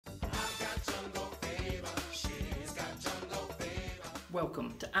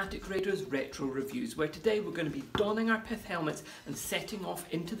Welcome to Attic Raiders Retro Reviews, where today we're going to be donning our pith helmets and setting off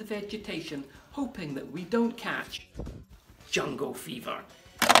into the vegetation, hoping that we don't catch jungle fever.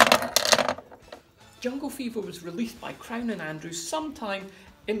 Jungle fever was released by Crown and Andrews sometime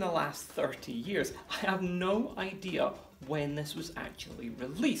in the last 30 years. I have no idea when this was actually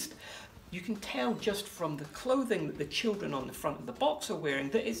released. You can tell just from the clothing that the children on the front of the box are wearing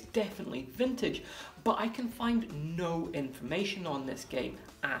that it's definitely vintage, but I can find no information on this game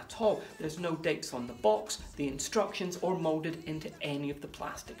at all. There's no dates on the box, the instructions, or moulded into any of the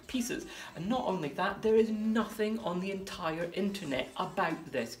plastic pieces. And not only that, there is nothing on the entire internet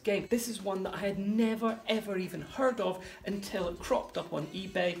about this game. This is one that I had never ever even heard of until it cropped up on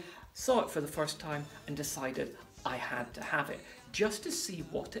eBay, saw it for the first time and decided I had to have it, just to see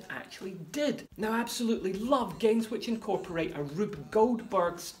what it actually did. Now, I absolutely love games which incorporate a Rube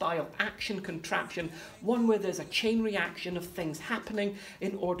Goldberg style action contraption, one where there's a chain reaction of things happening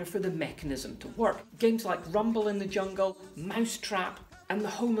in order for the mechanism to work. Games like Rumble in the Jungle, Mousetrap, and the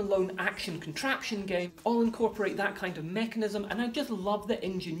Home Alone action contraption game all incorporate that kind of mechanism, and I just love the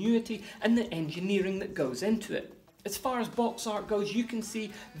ingenuity and the engineering that goes into it. As far as box art goes, you can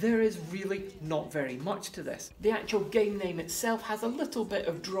see there is really not very much to this. The actual game name itself has a little bit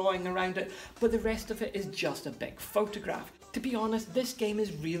of drawing around it, but the rest of it is just a big photograph. To be honest, this game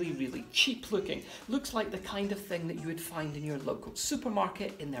is really cheap looking. Looks like the kind of thing that you would find in your local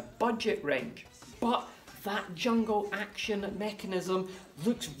supermarket in their budget range. But that jungle action mechanism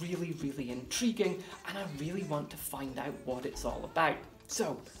looks really intriguing, and I really want to find out what it's all about.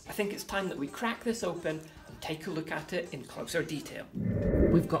 So, I think it's time that we crack this open and take a look at it in closer detail.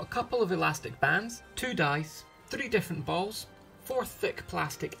 We've got a couple of elastic bands, 2 dice, 3 different balls, 4 thick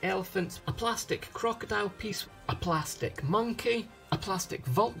plastic elephants, a plastic crocodile piece, a plastic monkey, a plastic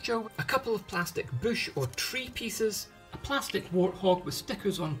vulture, a couple of plastic bush or tree pieces, a plastic warthog with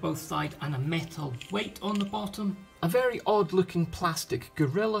stickers on both sides and a metal weight on the bottom, a very odd looking plastic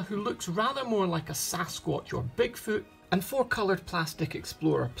gorilla who looks rather more like a Sasquatch or Bigfoot, and 4 coloured plastic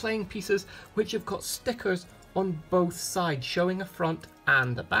Explorer playing pieces which have got stickers on both sides showing a front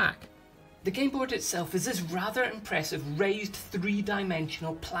and a back. The game board itself is this rather impressive raised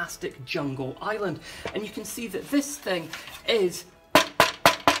 3-dimensional plastic jungle island, and you can see that this thing is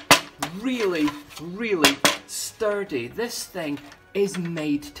really sturdy. This thing is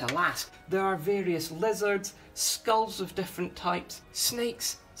made to last. There are various lizards, skulls of different types,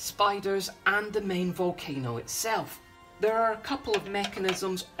 snakes, spiders, and the main volcano itself. There are a couple of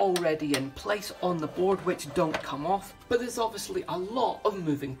mechanisms already in place on the board which don't come off, but there's obviously a lot of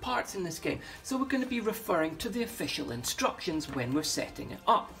moving parts in this game, so we're going to be referring to the official instructions when we're setting it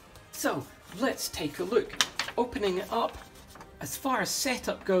up. So let's take a look. Opening it up, as far as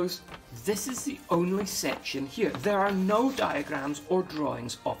setup goes, this is the only section here. There are no diagrams or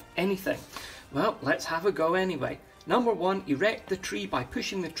drawings of anything. Well, let's have a go anyway. Number 1, erect the tree by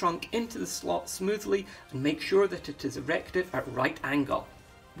pushing the trunk into the slot smoothly and make sure that it is erected at right angle.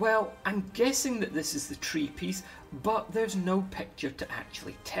 Well, I'm guessing that this is the tree piece, but there's no picture to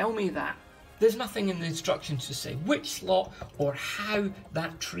actually tell me that. There's nothing in the instructions to say which slot or how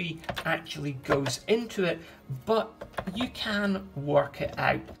that tree actually goes into it, but you can work it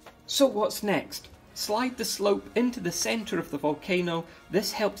out. So what's next? Slide the slope into the centre of the volcano.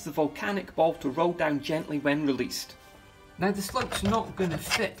 This helps the volcanic ball to roll down gently when released. Now the slope's not going to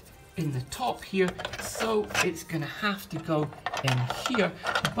fit in the top here, so it's going to have to go in here,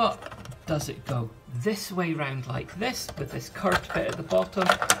 but does it go this way round like this with this curved bit at the bottom,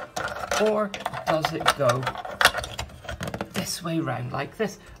 or does it go this way round like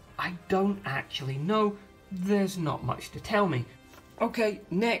this? I don't actually know. There's not much to tell me. Okay,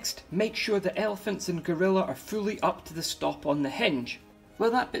 next, make sure the elephants and gorilla are fully up to the stop on the hinge.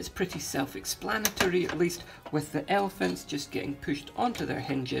 Well, that bit's pretty self-explanatory, at least, with the elephants just getting pushed onto their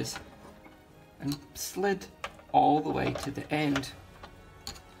hinges and slid all the way to the end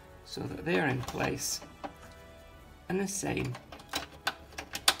so that they're in place. And the same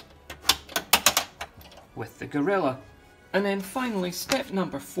with the gorilla. And then finally, step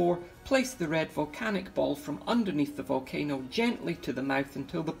number 4, place the red volcanic ball from underneath the volcano gently to the mouth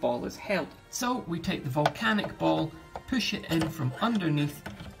until the ball is held. So we take the volcanic ball, push it in from underneath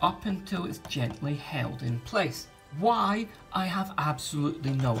up until it's gently held in place. Why? I have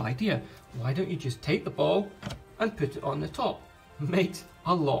absolutely no idea. Why don't you just take the ball and put it on the top? Makes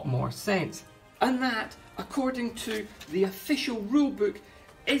a lot more sense. And that, according to the official rulebook,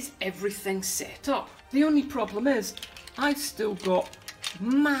 is everything set up. The only problem is, I've still got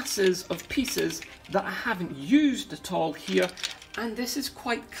masses of pieces that I haven't used at all here, and this is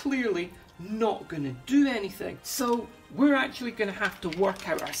quite clearly not going to do anything. So we're actually going to have to work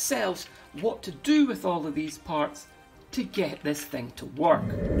out ourselves what to do with all of these parts to get this thing to work.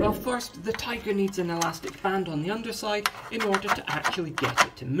 Well, first, the tiger needs an elastic band on the underside in order to actually get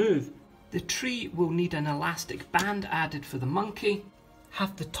it to move. The tree will need an elastic band added for the monkey,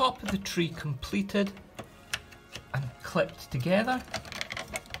 have the top of the tree completed and clipped together,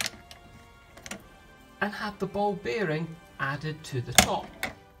 and have the ball bearing added to the top.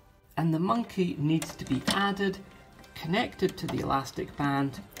 And the monkey needs to be added, connected to the elastic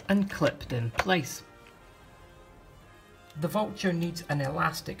band and clipped in place. The vulture needs an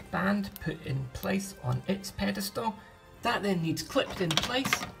elastic band put in place on its pedestal. That then needs clipped in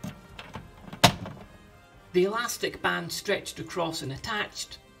place. The elastic band stretched across and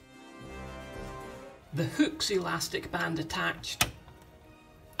attached. The hook's elastic band attached.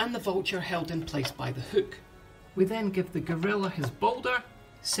 And the vulture held in place by the hook. We then give the gorilla his boulder,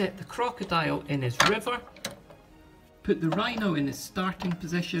 set the crocodile in his river, put the rhino in his starting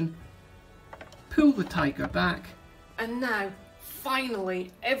position, pull the tiger back, and now,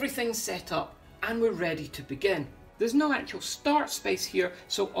 finally, everything's set up and we're ready to begin. There's no actual start space here,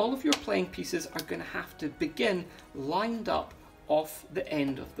 so all of your playing pieces are going to have to begin lined up off the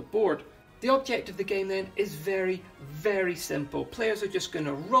end of the board. The object of the game then is very, very simple. Players are just going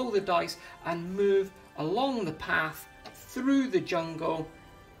to roll the dice and move along the path through the jungle,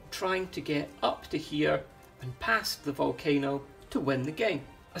 trying to get up to here and past the volcano to win the game.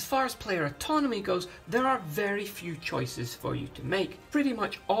 As far as player autonomy goes, there are very few choices for you to make. Pretty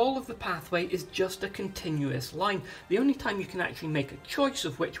much all of the pathway is just a continuous line. The only time you can actually make a choice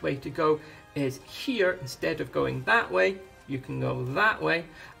of which way to go is here. Instead of going that way, you can go that way,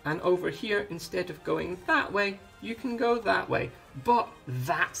 and over here, instead of going that way, you can go that way. But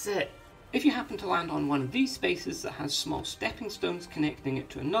that's it. If you happen to land on one of these spaces that has small stepping stones connecting it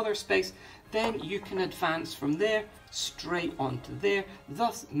to another space, then you can advance from there straight onto there,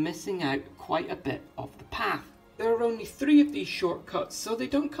 thus missing out quite a bit of the path. There are only 3 of these shortcuts, so they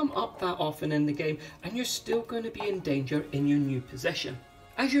don't come up that often in the game, and you're still going to be in danger in your new position.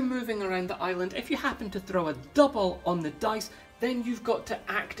 As you're moving around the island, if you happen to throw a double on the dice, then you've got to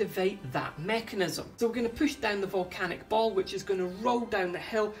activate that mechanism. So we're going to push down the volcanic ball, which is going to roll down the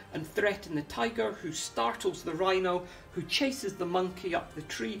hill and threaten the tiger, who startles the rhino, who chases the monkey up the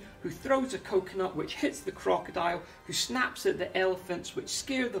tree, who throws a coconut which hits the crocodile, who snaps at the elephants which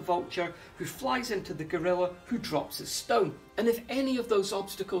scare the vulture, who flies into the gorilla, who drops a stone. And if any of those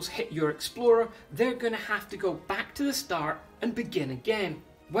obstacles hit your explorer, they're going to have to go back to the start and begin again.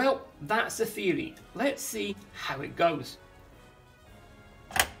 Well, that's the theory. Let's see how it goes.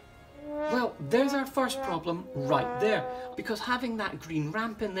 Well, there's our first problem right there, because having that green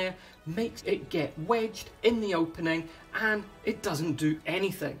ramp in there makes it get wedged in the opening and it doesn't do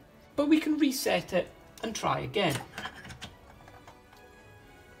anything. But we can reset it and try again.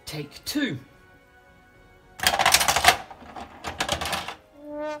 Take 2.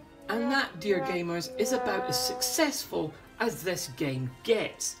 And that, dear gamers, is about as successful as this game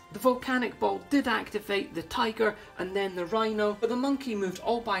gets. The volcanic ball did activate the tiger and then the rhino, but the monkey moved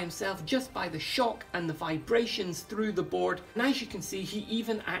all by himself just by the shock and the vibrations through the board. And as you can see, he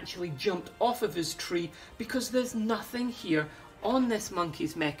even actually jumped off of his tree because there's nothing here on this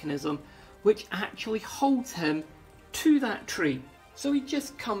monkey's mechanism which actually holds him to that tree. So he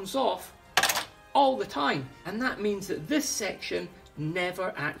just comes off all the time. And that means that this section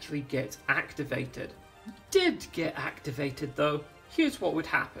never actually gets activated. Did get activated though. Here's what would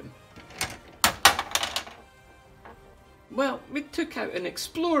happen. Well, it took out an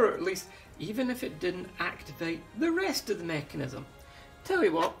explorer at least, even if it didn't activate the rest of the mechanism. Tell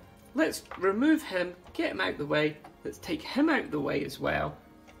you what, let's remove him, get him out of the way, let's take him out of the way as well,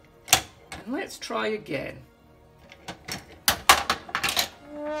 and let's try again.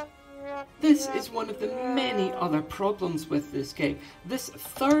 This is one of the many other problems with this game. This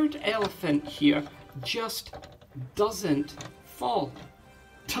third elephant here just doesn't fall.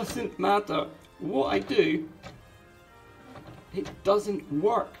 Doesn't matter what I do, it doesn't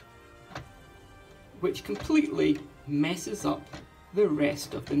work, which completely messes up the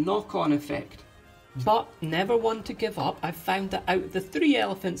rest of the knock-on effect. But never one to give up. I've found that out of the 3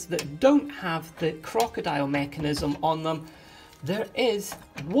 elephants that don't have the crocodile mechanism on them, there is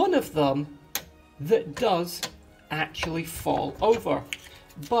one of them that does actually fall over.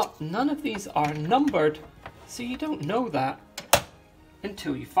 But none of these are numbered, so you don't know that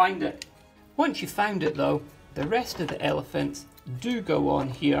until you find it. Once you found it though, the rest of the elephants do go on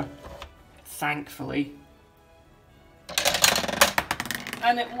here, thankfully.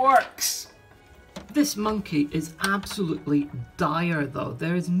 And it works! This monkey is absolutely dire though.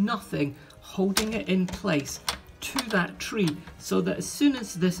 There is nothing holding it in place to that tree, so that as soon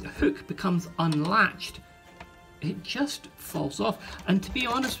as this hook becomes unlatched, it just falls off. And to be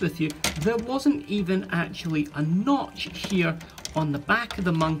honest with you, there wasn't even actually a notch here on the back of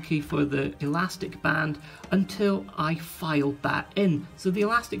the monkey for the elastic band until I filed that in. So the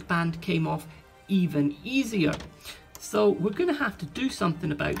elastic band came off even easier. So we're going to have to do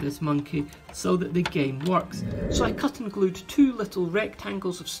something about this monkey so that the game works. So I cut and glued 2 little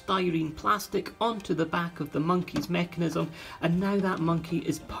rectangles of styrene plastic onto the back of the monkey's mechanism, and now that monkey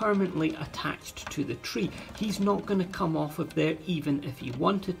is permanently attached to the tree. He's not going to come off of there even if he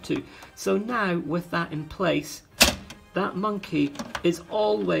wanted to. So now with that in place, that monkey is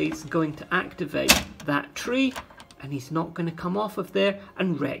always going to activate that tree, and he's not going to come off of there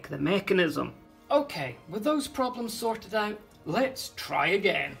and wreck the mechanism. Okay, with those problems sorted out, let's try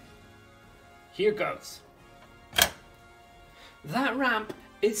again. Here goes. That ramp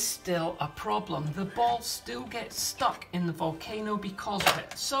is still a problem. The ball still gets stuck in the volcano because of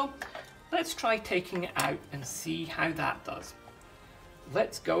it. So let's try taking it out and see how that does.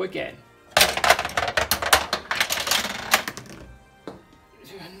 Let's go again.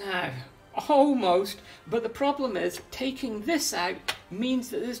 Now, almost, but the problem is taking this out means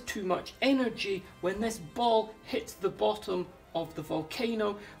that there's too much energy when this ball hits the bottom of the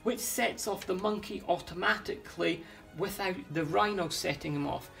volcano, which sets off the monkey automatically without the rhino setting him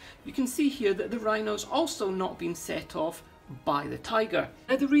off. You can see here that the rhino's also not been set off by the tiger.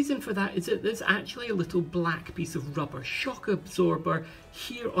 Now the reason for that is that there's actually a little black piece of rubber shock absorber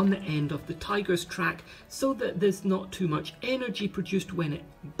here on the end of the tiger's track, so that there's not too much energy produced when it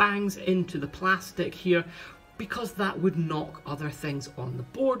bangs into the plastic here, because that would knock other things on the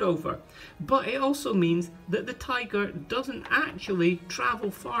board over. But it also means that the tiger doesn't actually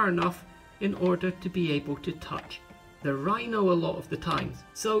travel far enough in order to be able to touch the rhino a lot of the times.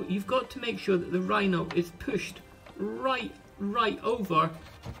 So you've got to make sure that the rhino is pushed right over,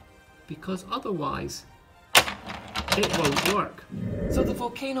 because otherwise it won't work. So the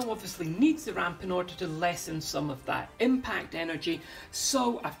volcano obviously needs the ramp in order to lessen some of that impact energy.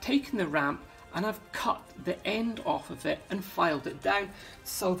 So I've taken the ramp and I've cut the end off of it and filed it down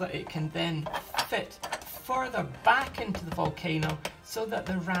so that it can then fit further back into the volcano, so that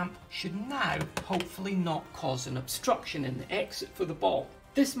the ramp should now hopefully not cause an obstruction in the exit for the ball.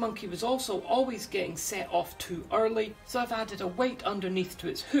 This monkey was also always getting set off too early, so I've added a weight underneath to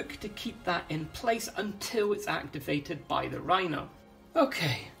its hook to keep that in place until it's activated by the rhino.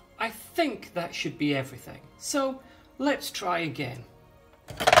 Okay, I think that should be everything. So let's try again.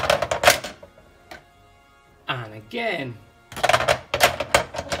 And again.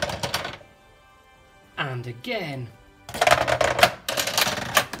 And again.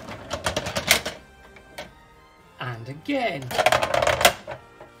 And again.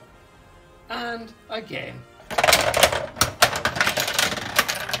 And again.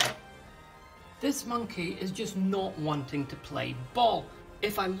 This monkey is just not wanting to play ball.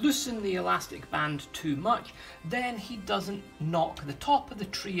 If I loosen the elastic band too much, then he doesn't knock the top of the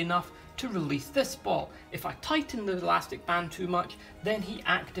tree enough to release this ball. If I tighten the elastic band too much, then he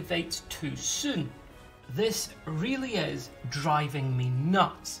activates too soon. This really is driving me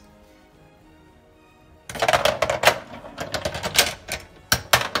nuts.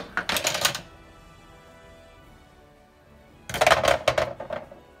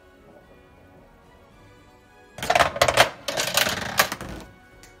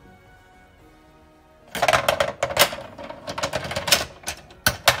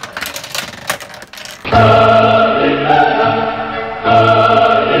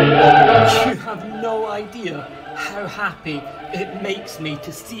 How happy it makes me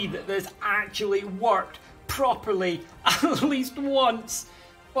to see that this actually worked properly at least once.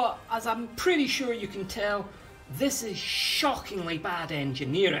 But as I'm pretty sure you can tell, this is shockingly bad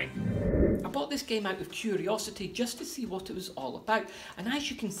engineering. I bought this game out of curiosity just to see what it was all about, and as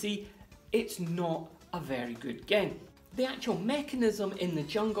you can see, it's not a very good game. The actual mechanism in the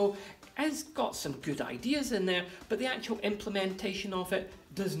jungle has got some good ideas in there, but the actual implementation of it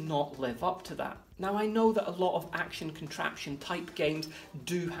does not live up to that. Now I know that a lot of action contraption type games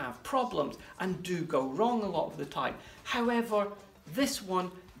do have problems and do go wrong a lot of the time. However, this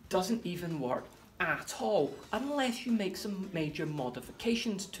one doesn't even work at all unless you make some major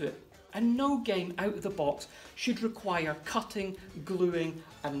modifications to it. And no game out of the box should require cutting, gluing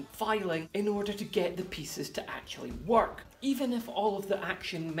and filing in order to get the pieces to actually work. Even if all of the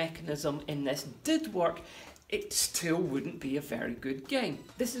action mechanism in this did work, it still wouldn't be a very good game.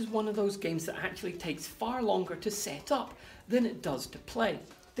 This is one of those games that actually takes far longer to set up than it does to play.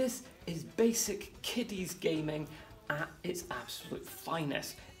 This is basic kiddies gaming at its absolute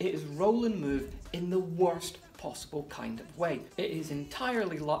finest. It is roll and move in the worst possible kind of way. It is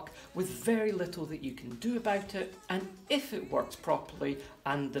entirely luck with very little that you can do about it, and if it works properly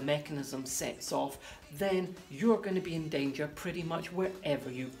and the mechanism sets off, then you're going to be in danger pretty much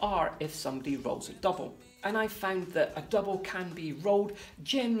wherever you are if somebody rolls a double. And I found that a double can be rolled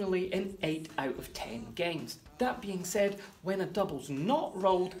generally in 8 out of 10 games. That being said, when a double's not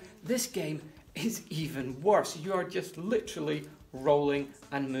rolled, this game is even worse. You are just literally rolling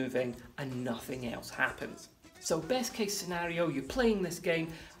and moving and nothing else happens. So best case scenario, you're playing this game,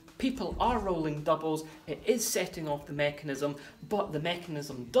 people are rolling doubles, it is setting off the mechanism, but the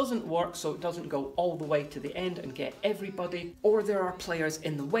mechanism doesn't work, so it doesn't go all the way to the end and get everybody, or there are players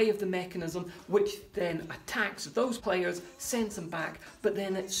in the way of the mechanism, which then attacks those players, sends them back, but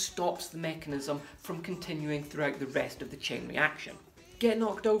then it stops the mechanism from continuing throughout the rest of the chain reaction. Get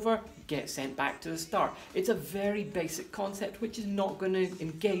knocked over, get sent back to the start. It's a very basic concept which is not going to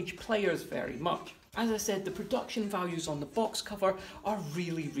engage players very much. As I said, the production values on the box cover are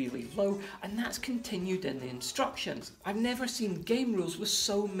really low, and that's continued in the instructions. I've never seen game rules with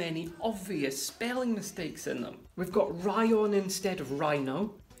so many obvious spelling mistakes in them. We've got Ryan instead of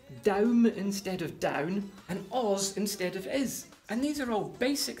Rhino, Down instead of Down, and Oz instead of Is. And these are all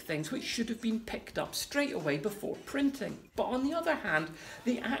basic things which should have been picked up straight away before printing. But on the other hand,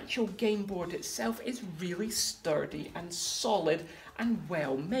 the actual game board itself is really sturdy and solid and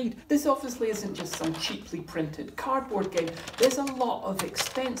well made. This obviously isn't just some cheaply printed cardboard game. There's a lot of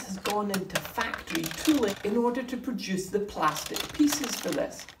expense has gone into factory tooling in order to produce the plastic pieces for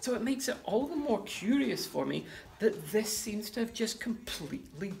this. So it makes it all the more curious for me that this seems to have just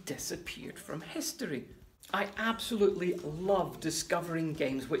completely disappeared from history. I absolutely love discovering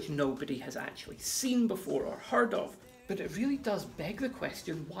games which nobody has actually seen before or heard of, but it really does beg the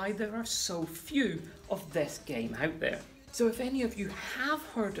question why there are so few of this game out there. So if any of you have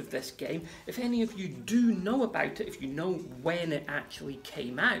heard of this game, if any of you do know about it, if you know when it actually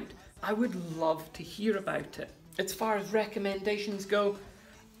came out, I would love to hear about it. As far as recommendations go,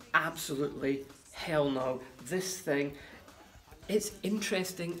 absolutely hell no. This thing, it's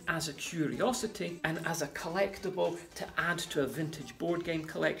interesting as a curiosity and as a collectible to add to a vintage board game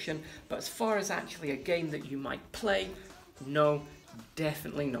collection, but as far as actually a game that you might play, no,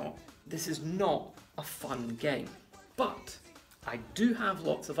 definitely not. This is not a fun game. But I do have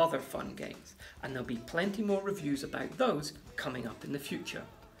lots of other fun games, and there'll be plenty more reviews about those coming up in the future.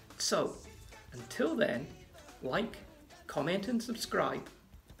 So, until then, like, comment and subscribe,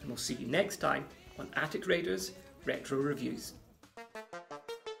 and we'll see you next time on Attic Raiders Retro Reviews.